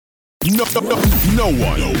No one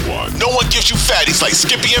gives you fatties like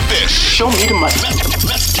Skippy and Bish. Show me the money.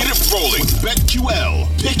 Let's get it rolling. BetQL,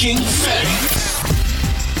 picking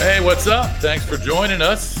fatties. Hey, what's up? Thanks for joining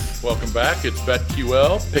us. Welcome back. It's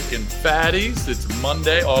BetQL, picking fatties. It's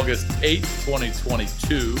Monday, August 8th,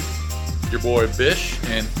 2022. Your boy Bish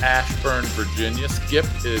in Ashburn, Virginia. Skip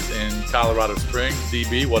is in Colorado Springs.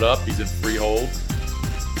 DB, what up? He's in Freehold.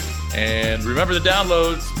 And remember the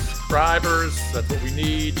downloads, subscribers. That's what we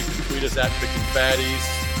need. You can tweet us at Picking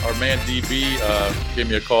Fatties. Our man DB gave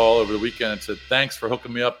me a call over the weekend and said, thanks for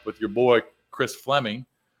hooking me up with your boy, Chris Fleming.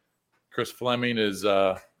 Chris Fleming is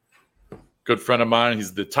a good friend of mine.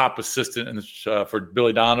 He's the top assistant for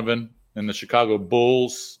Billy Donovan in the Chicago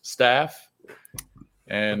Bulls staff.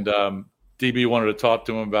 And DB wanted to talk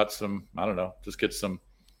to him about just get some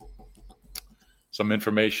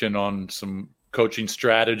information on some coaching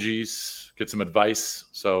strategies, get some advice.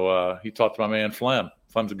 So he talked to my man Flem.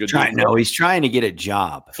 Flem's a good dude. No, he's trying to get a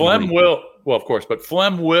job. Flem will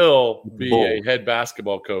be a head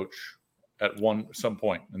basketball coach at some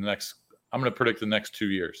point in the next. I'm going to predict the next 2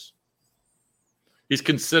 years. He's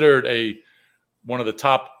considered one of the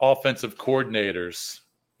top offensive coordinators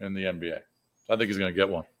in the NBA. I think he's going to get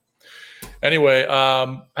one. Anyway,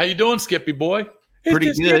 how you doing, Skippy boy?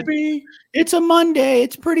 Pretty good. Skippy. It's a Monday.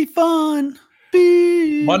 It's pretty fun.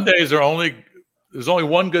 Mondays there's only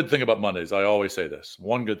one good thing about Mondays. I always say this.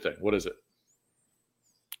 One good thing. What is it?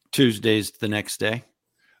 Tuesday's the next day.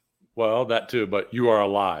 Well, that too, but you are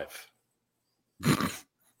alive.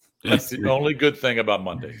 That's the only good thing about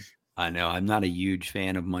Mondays. I know. I'm not a huge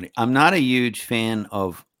fan of Monday. I'm not a huge fan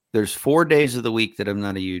of – there's 4 days of the week that I'm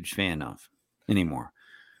not a huge fan of anymore.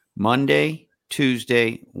 Monday,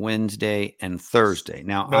 Tuesday, Wednesday, and Thursday.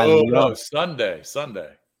 Now, Sunday.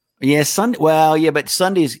 Yeah, Sunday. Well, yeah, but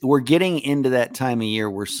Sundays, we're getting into that time of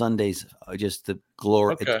year where Sundays are just the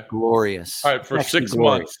glory. Okay. It's glorious. All right, for 6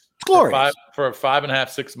 months. It's glorious. For 5.5,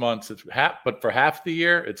 6 months, but for half the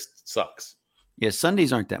year, it sucks. Yeah,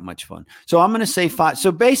 Sundays aren't that much fun. So I'm going to say 5.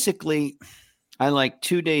 So basically, I like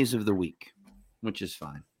 2 days of the week, which is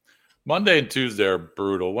fine. Monday and Tuesday are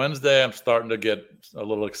brutal. Wednesday, I'm starting to get a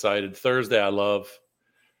little excited. Thursday, I love.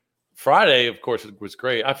 Friday, of course, it was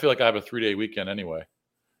great. I feel like I have a 3-day weekend anyway.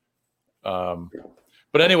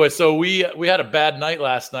 But anyway, so we had a bad night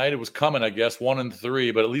last night. It was coming, I guess,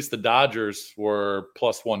 1-3, but at least the Dodgers were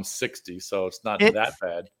plus 160, so it's not that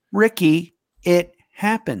bad. Ricky, it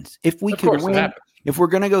happens. If we could win, if we're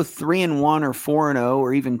going to go 3-1 or 4-0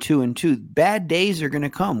 or even 2-2, bad days are going to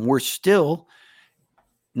come. We're still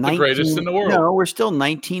the greatest in the world. No, we're still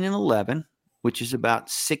 19-11, which is about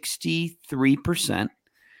 63%.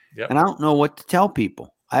 Yep. And I don't know what to tell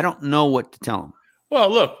people. I don't know what to tell them. Well,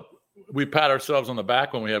 look, we pat ourselves on the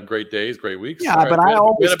back when we have great days, great weeks. Yeah, but I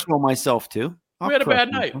always kill myself too. We had a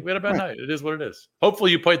bad night. Night. It is what it is.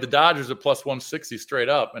 Hopefully you played the Dodgers at plus 160 straight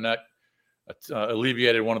up, and that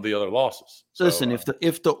alleviated one of the other losses. Listen, if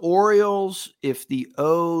the Orioles, if the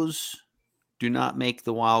O's do not make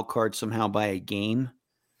the wild card somehow by a game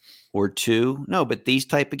or two, no, but these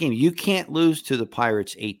type of games, you can't lose to the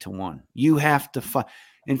Pirates 8-1. You have to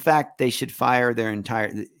in fact, they should fire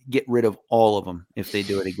get rid of all of them if they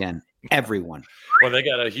do it again. Everyone. Well, they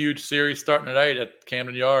got a huge series starting tonight at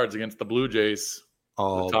Camden Yards against the Blue Jays.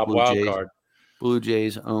 Oh, the top wild card. Blue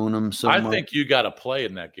Jays own them so much. I think you got to play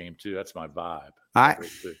in that game too. That's my vibe. I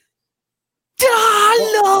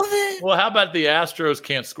love it. Well, how about the Astros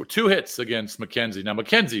can't score 2 hits against McKenzie? Now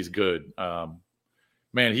McKenzie's good.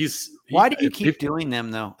 Man, why do you keep doing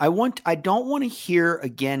them though? I don't want to hear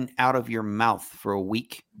again out of your mouth for a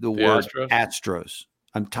week the word Astros.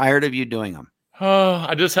 I'm tired of you doing them.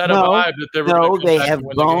 I just had a vibe that they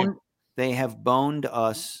were they have boned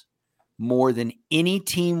us more than any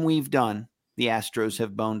team we've done. The Astros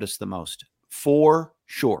have boned us the most, for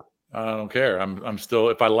sure. I don't care. I'm still,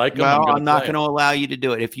 if I like them, I'm not going to allow you to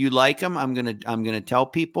do it. If you like them, I'm going to tell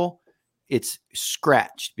people it's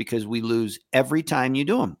scratched because we lose every time you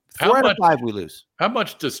do them. 4 out of 5 we lose. How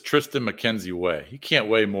much does Tristan McKenzie weigh? He can't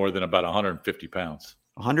weigh more than about 150 pounds.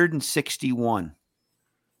 161.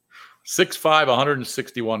 6'5",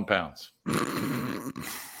 161 pounds.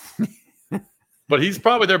 But he's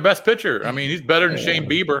probably their best pitcher. I mean, he's better than Shane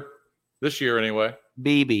Bieber this year anyway.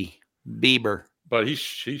 Bieber. But he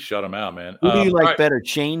shut him out, man. Who do you like better,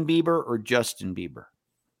 Shane Bieber or Justin Bieber?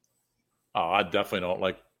 Oh, I definitely don't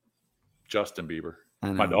like Justin Bieber.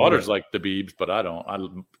 My daughters like the Biebs, but I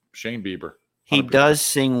don't. Shane Bieber. 100%. He does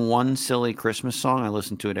sing one silly Christmas song. I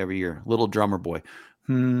listen to it every year. Little Drummer Boy.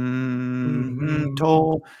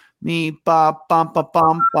 Told me bop bum bum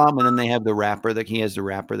bum bum, and then they have the rapper that he has the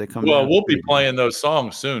rapper that comes. Well, we'll be playing those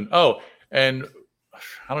songs soon. Oh, and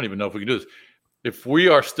I don't even know if we can do this. If we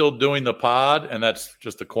are still doing the pod, and that's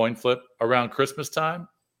just a coin flip around Christmas time,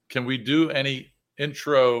 can we do any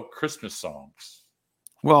intro Christmas songs?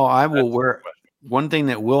 Well, I will wear one thing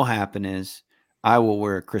that will happen is I will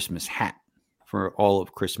wear a Christmas hat for all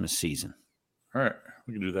of Christmas season. All right,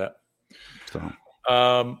 we can do that. So,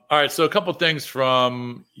 all right, so a couple things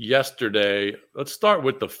from yesterday. Let's start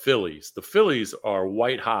with the Phillies. The Phillies are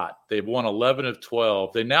white hot. They've won 11 of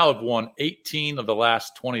 12. They now have won 18 of the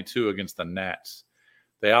last 22 against the Nats.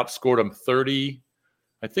 They outscored them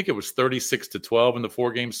 36-12 in the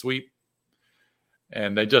 4-game sweep.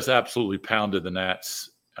 And they just absolutely pounded the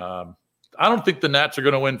Nats. I don't think the Nats are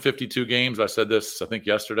going to win 52 games. I said this, I think,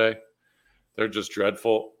 yesterday. They're just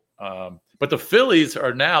dreadful. But the Phillies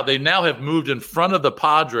they now have moved in front of the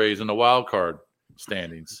Padres in the wild card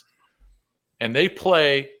standings. And they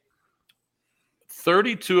play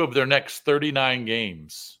 32 of their next 39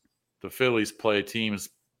 games. The Phillies play teams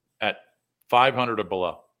at 500 or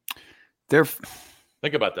below.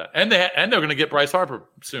 Think about that. And they're going to get Bryce Harper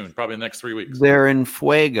soon, probably in the next 3 weeks. They're in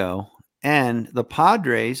fuego. And the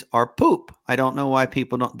Padres are poop. I don't know why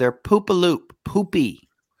people don't. They're poop-a-loop, poopy,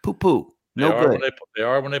 poo-poo. No good. They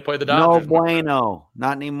are when they play the Dodgers. No bueno.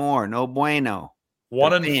 Not anymore. No bueno.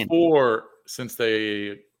 1-4 since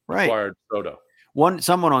they acquired Soto.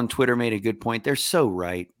 Someone on Twitter made a good point. They're so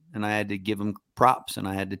right. And I had to give them props and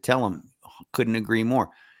I had to tell them, couldn't agree more.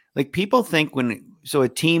 Like people think so a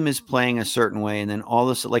team is playing a certain way and then all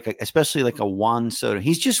this, especially like a Juan Soto,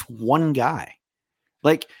 he's just one guy.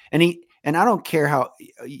 And I don't care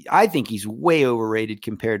I think he's way overrated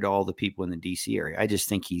compared to all the people in the DC area. I just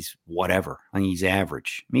think he's whatever. I mean, he's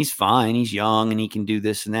average. I mean, he's fine. He's young and he can do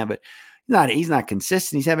this and that, but he's not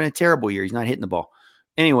consistent. He's having a terrible year. He's not hitting the ball.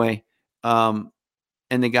 Anyway, and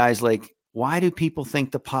the guy's like, why do people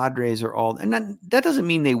think the Padres are all, and that doesn't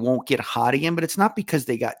mean they won't get hot again, but it's not because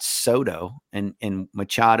they got Soto and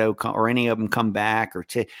Machado or any of them come back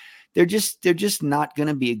they're just not going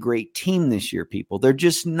to be a great team this year, people. They're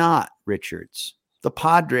just not, Richards. The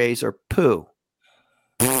Padres are poo.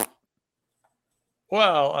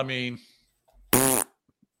 Well, I mean,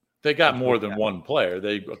 they got more than one player.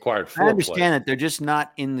 They acquired 4 players. I understand that they're just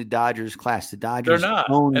not in the Dodgers class. The Dodgers they're not.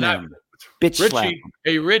 own them.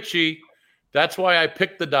 Richie, that's why I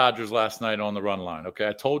picked the Dodgers last night on the run line. Okay,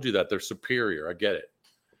 I told you that they're superior. I get it.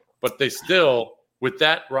 But they still, with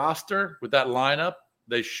that roster, with that lineup,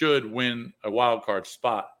 they should win a wild card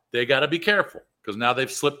spot. They got to be careful because now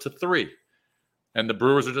they've slipped to 3, and the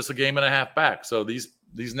Brewers are just a game and a half back. So these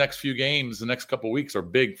next few games, the next couple of weeks are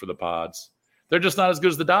big for the Pods. They're just not as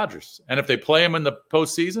good as the Dodgers. And if they play them in the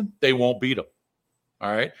postseason, they won't beat them.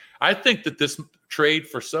 All right. I think that this trade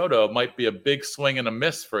for Soto might be a big swing and a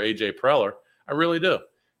miss for AJ Preller. I really do,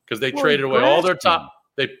 because they traded away all their top.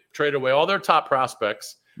 They traded away all their top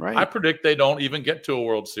prospects. Right. I predict they don't even get to a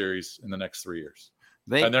World Series in the next 3 years.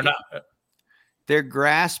 And they're not. They're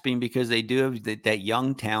grasping because they do have that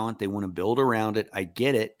young talent. They want to build around it. I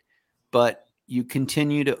get it. But you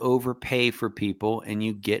continue to overpay for people and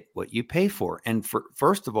you get what you pay for. And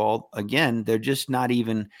first of all, again, they're just not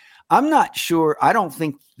even – I'm not sure. I don't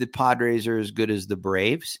think the Padres are as good as the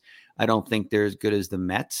Braves. I don't think they're as good as the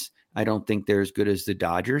Mets. I don't think they're as good as the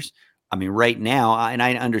Dodgers. I mean, right now, and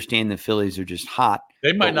I understand the Phillies are just hot.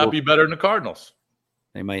 They might not be better than the Cardinals.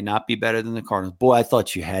 They might not be better than the Cardinals. Boy, I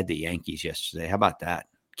thought you had the Yankees yesterday. How about that?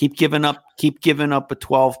 Keep giving up a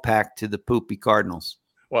 12-pack to the poopy Cardinals.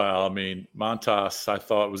 Well, I mean, Montas, I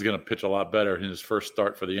thought was going to pitch a lot better in his first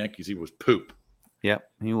start for the Yankees. He was poop. Yep,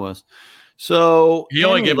 he was. So he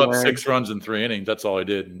only gave up 6 runs in 3 innings. That's all he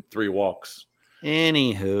did, and 3 walks.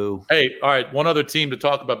 Anywho. Hey, all right, one other team to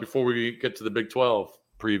talk about before we get to the Big 12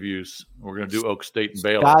 previews. We're going to do Oak State and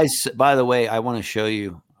Baylor. Guys, by the way, I want to show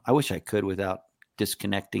you. I wish I could without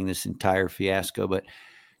disconnecting this entire fiasco, but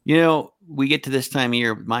we get to this time of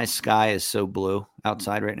year, my sky is so blue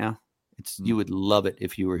outside right now. You would love it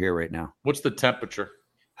if you were here right now. What's the temperature?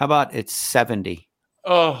 How about it's 70?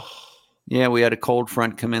 Oh, yeah, we had a cold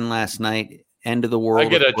front come in last night. End of the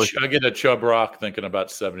world. I get a Chubb Rock thinking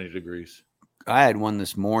about 70 degrees. I had one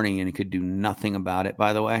this morning and it could do nothing about it.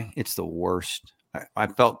 By the way, it's the worst. I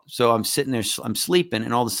felt so. I'm sitting there, I'm sleeping,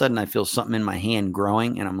 and all of a sudden I feel something in my hand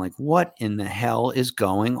growing, and I'm like, "What in the hell is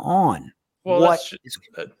going on?" Well, that's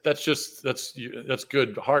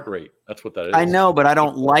good heart rate. That's what that is. I know, but I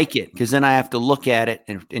don't like it because then I have to look at it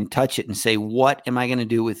and touch it and say, "What am I going to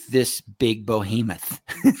do with this big behemoth?"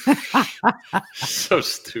 So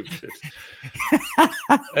stupid.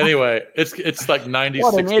 Anyway, it's like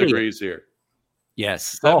 96 degrees here.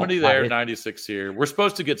 Yes, 70 there, 96 here. We're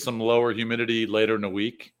supposed to get some lower humidity later in the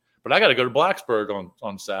week, But I got to go to Blacksburg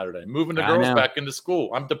on Saturday, moving the girls back into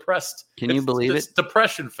school. I'm depressed. Can you believe it's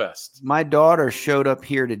depression fest. My daughter showed up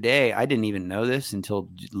here today. I didn't even know this until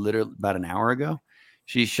literally about an hour ago.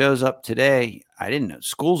 She shows up today. I didn't know.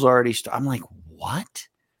 School's already started. I'm like, what?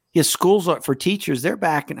 Yeah, schools are, for teachers, they're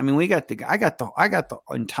back. And I mean, I got the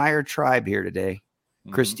entire tribe here today.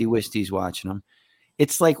 Mm-hmm. Christy Wisty's watching them.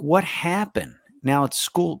 It's like, what happened? Now it's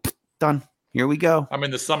school done. Here we go. I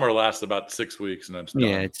mean, the summer lasts about 6 weeks, and then it's done.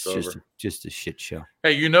 Yeah, it's just a shit show.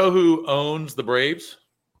 Hey, you know who owns the Braves?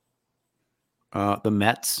 The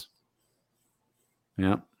Mets.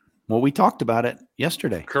 Yeah. Well, we talked about it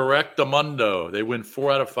yesterday. Correctamundo. They win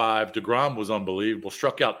 4 out of 5. DeGrom was unbelievable.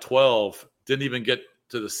 Struck out 12. Didn't even get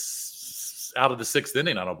to out of the 6th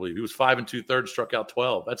inning, I don't believe. He was 5 2/3, struck out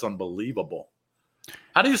 12. That's unbelievable.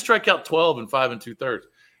 How do you strike out 12 and 5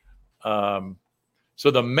 2/3? So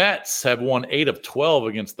the Mets have won 8 of 12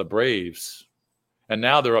 against the Braves, and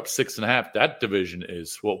now they're up 6.5. That division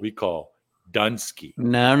is what we call Dunsky.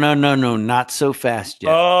 No, not so fast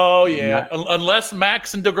yet. Oh, yeah. Unless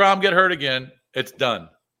Max and DeGrom get hurt again, it's done.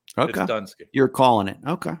 Okay. It's Dunsky. You're calling it.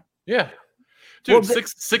 Okay. Yeah. Dude,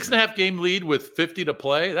 6.5 game lead with 50 to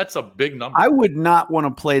play. That's a big number. I would not want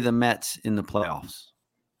to play the Mets in the playoffs.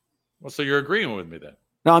 Well, so you're agreeing with me then?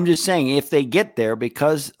 No, I'm just saying if they get there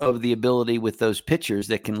because of the ability with those pitchers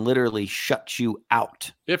that can literally shut you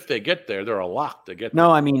out. If they get there, they're a lock to get there.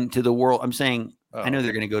 No, I mean to the world. I'm saying I know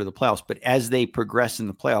they're going to go to the playoffs, but as they progress in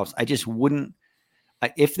the playoffs, I just wouldn't.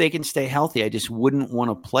 If they can stay healthy, I just wouldn't want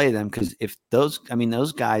to play them because if those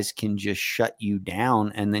guys can just shut you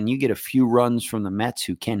down, and then you get a few runs from the Mets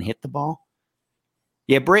who can hit the ball.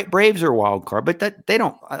 Yeah, Braves are a wild card, but that they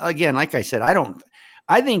don't. Again, like I said,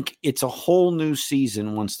 I think it's a whole new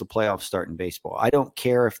season once the playoffs start in baseball. I don't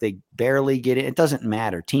care if they barely get it. It doesn't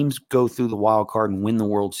matter. Teams go through the wild card and win the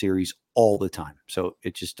World Series all the time. So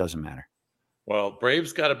it just doesn't matter. Well,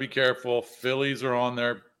 Braves got to be careful. Phillies are on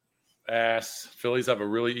their ass. Phillies have a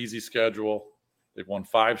really easy schedule. They've won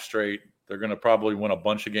 5 straight. They're going to probably win a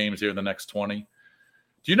bunch of games here in the next 20.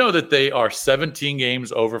 Do you know that they are 17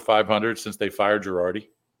 games over 500 since they fired Girardi?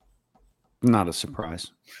 Not a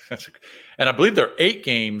surprise. And I believe they're 8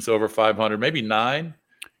 games over 500, maybe 9,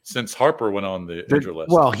 since Harper went on the injury list.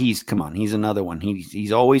 Well, he's another one.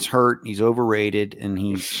 He's always hurt. He's overrated, and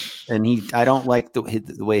I don't like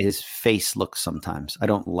the way his face looks sometimes. I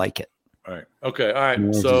don't like it. All right. Okay. All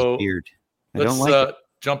right. So let's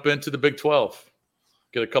jump into the Big 12.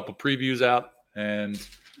 Get a couple previews out, and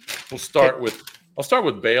I'll start with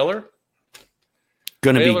Baylor.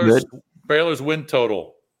 Going to be good. Baylor's win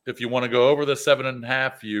total. If you want to go over the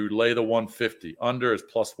 7.5, you lay the 150. Under is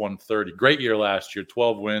plus 130. Great year last year.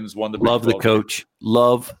 12 wins. Won the Big 12.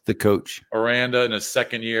 Love the coach. Aranda in his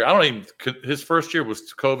second year. His first year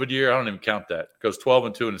was COVID year. I don't even count that. Goes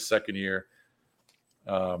 12-2 in his second year.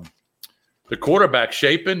 The quarterback,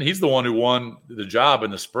 Shapen, he's the one who won the job in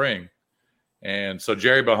the spring. And so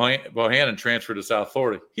Jerry Bohannon transferred to South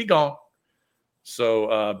Florida. He gone.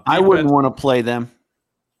 So I wouldn't want to play them.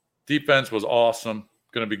 Defense was awesome.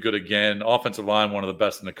 Going to be good again. Offensive line, one of the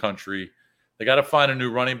best in the country. They got to find a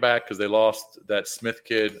new running back because they lost that Smith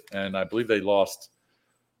kid, and I believe they lost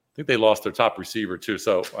their top receiver too.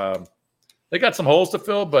 So they got some holes to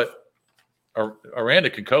fill, but Aranda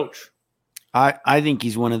can coach. I think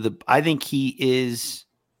he's one of the. I think he is.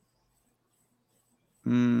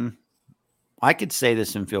 I could say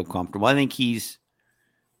this and feel comfortable. I think he's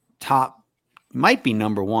top. Might be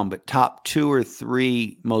number 1, but top 2 or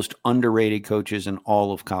 3 most underrated coaches in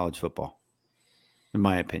all of college football, in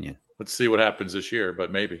my opinion. Let's see what happens this year,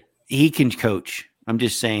 but maybe. He can coach. I'm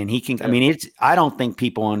just saying he can. Yeah. I mean, I don't think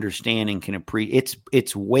people understand and can appreciate.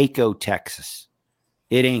 It's Waco, Texas.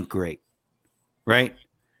 It ain't great, right?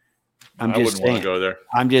 I wouldn't want to go there.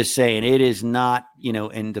 I'm just saying it is not,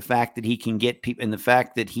 and the fact that he can get people, and the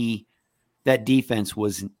fact that that defense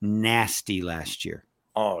was nasty last year.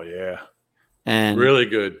 Oh, yeah. And really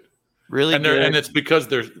good. Really good. And it's because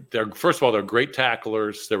they're first of all, they're great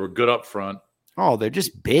tacklers. They were good up front. Oh, they're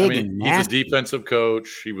just big and nasty. He's a defensive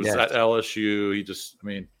coach. He was at LSU.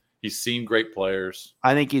 He's seen great players.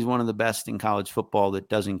 I think he's one of the best in college football that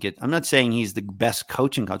doesn't get – I'm not saying he's the best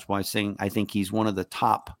coach in college football. I'm saying I think he's one of the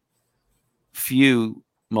top few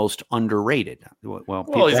most underrated. Well,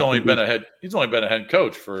 he's only been a head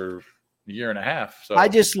coach for a year and a half. So I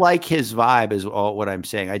just like his vibe is all what I'm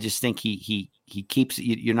saying. I just think he keeps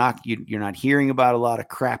you're not hearing about a lot of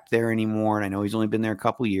crap there anymore. And I know he's only been there a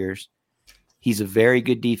couple of years. He's a very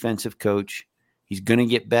good defensive coach. He's going to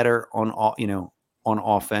get better on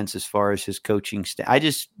offense as far as his coaching staff.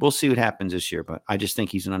 We'll see what happens this year, but I just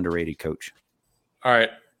think he's an underrated coach. All right.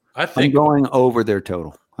 I'm going over their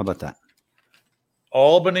total. How about that?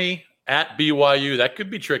 Albany at BYU. That could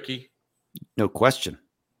be tricky. No question.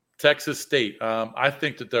 Texas State. I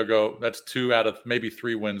think that they'll go. That's 2 out of maybe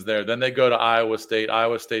 3 wins there. Then they go to Iowa State.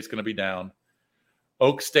 Iowa State's going to be down.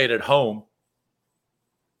 Oak State at home.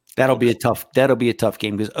 That'll be a tough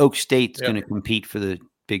game because Oak State's going to compete for the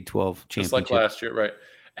Big 12 championship. Just like last year, right?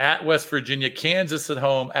 At West Virginia, Kansas at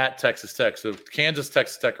home, at Texas Tech. So Kansas,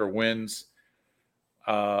 Texas Tech are wins.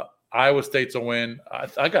 Iowa State's a win.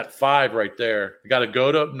 I got 5 right there. You got to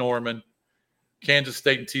go to Norman. Kansas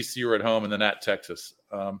State and TCU are at home, and then at Texas.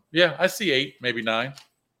 I see 8, maybe 9.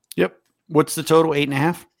 Yep. What's the total?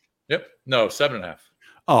 8.5? Yep. No, 7.5.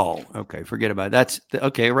 Oh, okay. Forget about it. That's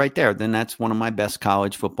okay right there. Then that's one of my best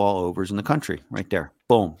college football overs in the country right there.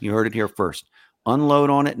 Boom. You heard it here first. Unload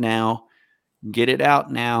on it now. Get it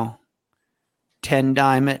out now. 10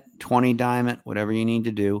 dime it, 20 dime it, whatever you need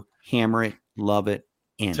to do. Hammer it. Love it.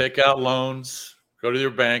 In. Take out loans. Go to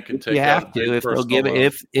your bank and take you out. Have to if they'll give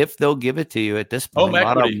it. If they'll give it to you at this point.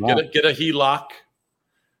 Home equity. Get a HELOC.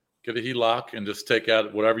 Get a HELOC and just take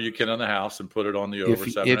out whatever you can on the house and put it on the over.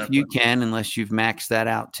 If you can, unless you've maxed that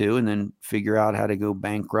out too, and then figure out how to go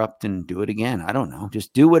bankrupt and do it again. I don't know.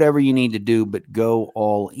 Just do whatever you need to do, but go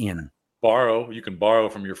all in. Borrow. You can borrow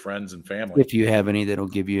from your friends and family. If you have any that'll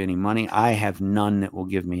give you any money. I have none that will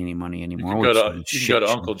give me any money anymore. You can go to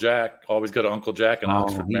Uncle Jack. Always go to Uncle Jack in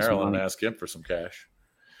Oxford, Maryland, and ask him for some cash.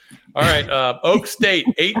 All right. Oak State,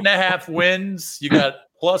 8.5 wins. You got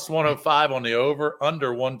plus 105 on the over,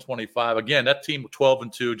 under 125. Again, that team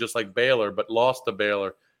 12-2, just like Baylor, but lost to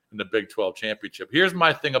Baylor in the Big 12 championship. Here's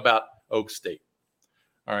my thing about Oak State.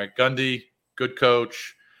 All right, Gundy, good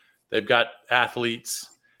coach. They've got athletes.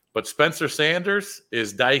 But Spencer Sanders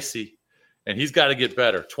is dicey, and he's got to get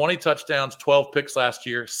better. 20 touchdowns, 12 picks last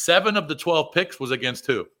year. 7 of the 12 picks was against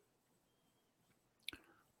who?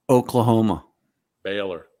 Oklahoma.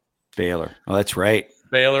 Baylor. Oh, that's right.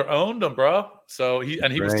 Baylor owned him, bro. So he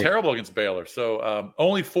was terrible against Baylor. So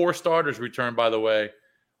only 4 starters returned, by the way,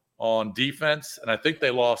 on defense, and I think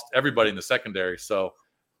they lost everybody in the secondary. So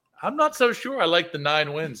I'm not so sure. I like the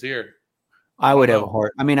 9 wins here. I would have a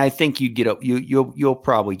hard. I mean, I think you'll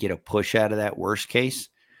probably get a push out of that worst case.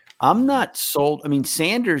 I'm not sold. I mean,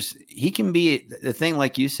 Sanders, he can be the thing,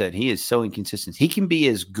 like you said, he is so inconsistent. He can be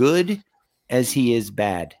as good as he is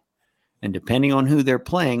bad. And depending on who they're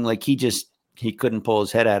playing, like he couldn't pull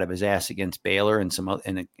his head out of his ass against Baylor and some other,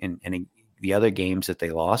 and the other games that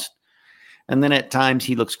they lost. And then at times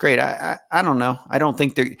he looks great. I don't know. I don't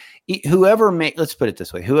think let's put it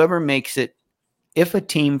this way. Whoever makes it, if a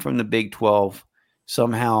team from the Big 12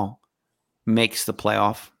 somehow makes the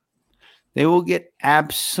playoff, they will get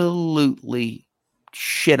absolutely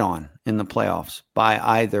shit on in the playoffs by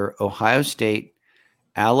either Ohio State,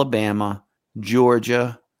 Alabama,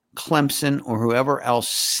 Georgia, Clemson, or whoever else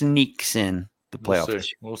sneaks in the playoffs.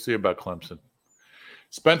 We'll see about Clemson.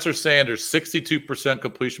 Spencer Sanders, 62%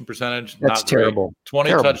 completion percentage. That's not terrible.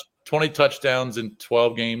 Great. 20 touchdowns in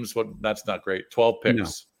 12 games. That's not great. 12 picks. No.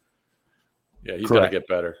 Yeah, he's got to get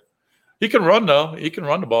better. He can run, though. He can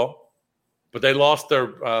run the ball. But they lost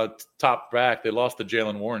their top back. They lost the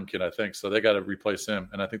Jalen Warren kid, I think. So they got to replace him.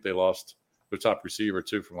 And I think they lost their top receiver,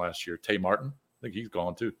 too, from last year, Tay Martin. I think he's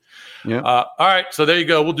gone, too. Yeah. All right, so there you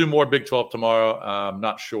go. We'll do more Big 12 tomorrow. I'm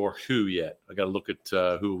not sure who yet. I got to look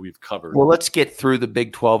at who we've covered. Well, let's get through the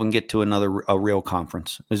Big 12 and get to a real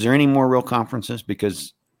conference. Is there any more real conferences?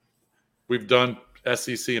 Because we've done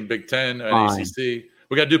SEC and Big 10 and ACC.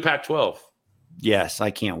 We got to do Pac-12. Yes,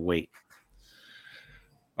 I can't wait.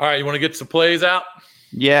 All right, you want to get some plays out?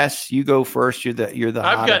 Yes, you go first. You're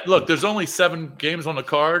the look, there's only 7 games on the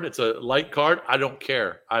card. It's a light card. I don't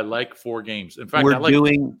care. I like 4 games. In fact, we're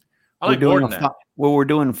doing more than that. We're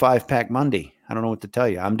doing 5-pack Monday. I don't know what to tell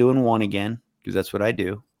you. I'm doing 1 again because that's what I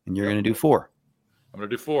do, and you're going to do 4. I'm going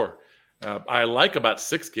to do 4. I like about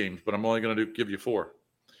 6 games, but I'm only going to give you 4.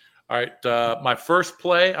 All right, my first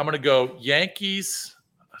play, I'm going to go Yankees.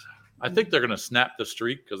 I think they're going to snap the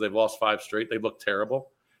streak because they've lost 5 straight. They look terrible.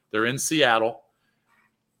 They're in Seattle.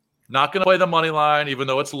 Not going to play the money line, even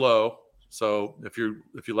though it's low. So if you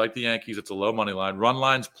like the Yankees, it's a low money line. Run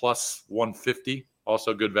line's plus 150,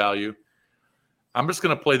 also good value. I'm just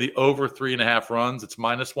going to play the over 3.5 runs. It's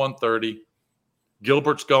minus 130.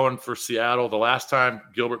 Gilbert's going for Seattle. The last time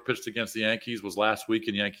Gilbert pitched against the Yankees was last week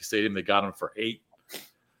in Yankee Stadium. They got him for 8.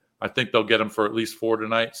 I think they'll get him for at least 4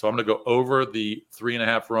 tonight. So I'm going to go over the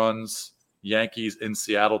 3.5 runs, Yankees in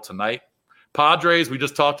Seattle tonight. Padres, we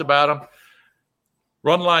just talked about them.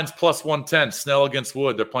 Run line's plus 110. Snell against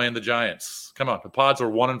Wood. They're playing the Giants. Come on. The Pods are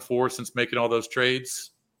 1-4 since making all those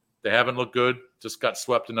trades. They haven't looked good. Just got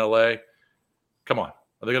swept in L.A. Come on.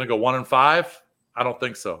 Are they going to go 1-5? I don't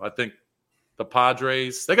think so. I think the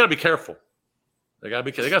Padres, they got to be careful. They got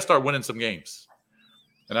to start winning some games.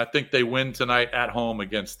 And I think they win tonight at home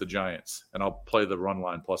against the Giants. And I'll play the run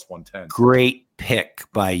line plus 110. Great pick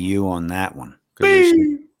by you on that one.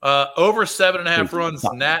 Over 7.5 runs.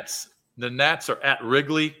 The Nats are at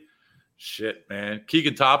Wrigley. Shit, man.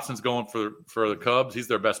 Keegan Thompson's going for the Cubs. He's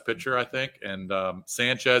their best pitcher, I think. And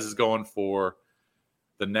Sanchez is going for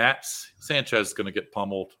the Nats. Sanchez is going to get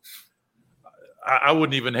pummeled. I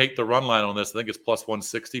wouldn't even hate the run line on this. I think it's plus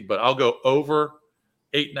 160, but I'll go over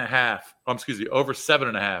 8.5. Over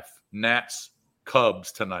 7.5. Nats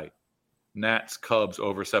Cubs tonight. Nats Cubs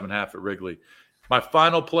over 7.5 at Wrigley. My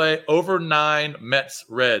final play, over 9 Mets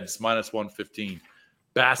Reds minus 115.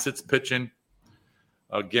 Bassett's pitching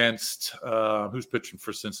against who's pitching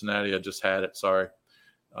for Cincinnati? I just had it. Sorry.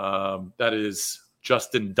 That is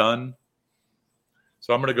Justin Dunn.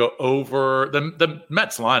 So I'm going to go over. The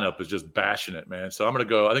Mets lineup is just bashing it, man. So I'm going to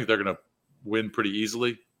go. I think they're going to win pretty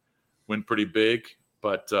easily, win pretty big,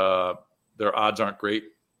 but their odds aren't great.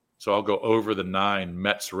 So I'll go over the 9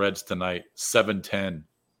 Mets Reds tonight, 7-10.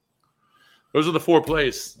 Those are the 4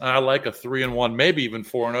 plays. I like a 3-1, maybe even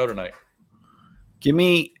 4-0 tonight.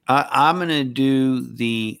 I'm going to do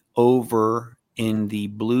the over in the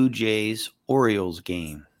Blue Jays Orioles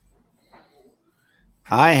game.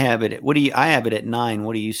 I have it at 9.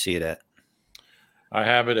 What do you see it at? I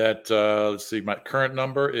have it at, let's see, my current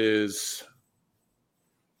number is,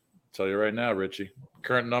 I'll tell you right now, Richie.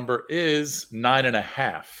 Current number is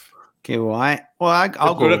 9.5. Okay,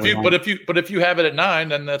 I'll go. But if you have it at 9,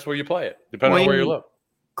 then that's where you play it, depending on where you look.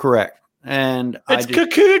 Correct. And it's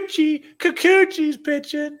Kikuchi. Kikuchi's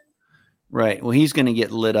pitching. Right. Well, he's going to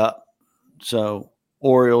get lit up. So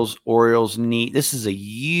Orioles need. This is a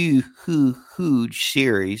huge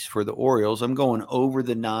series for the Orioles. I'm going over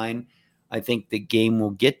the 9. I think the game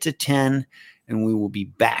will get to 10, and we will be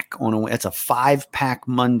back on a. That's a 5-pack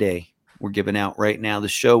Monday we're giving out right now. The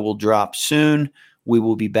show will drop soon. We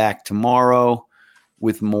will be back tomorrow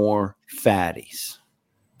with more fatties.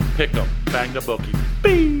 Pick 'em. Bang the bookie.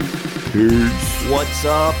 Peace. What's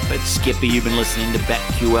up? It's Skippy. You've been listening to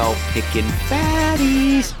BetQL Pickin'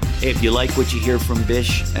 Fatties. If you like what you hear from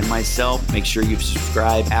Bish and myself, make sure you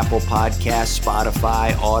subscribe. Apple Podcasts,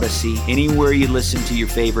 Spotify, Odyssey, anywhere you listen to your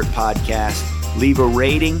favorite podcast. Leave a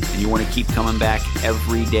rating, and you want to keep coming back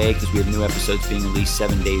every day because we have new episodes being released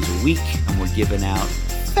 7 days a week, and we're giving out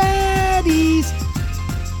fatties.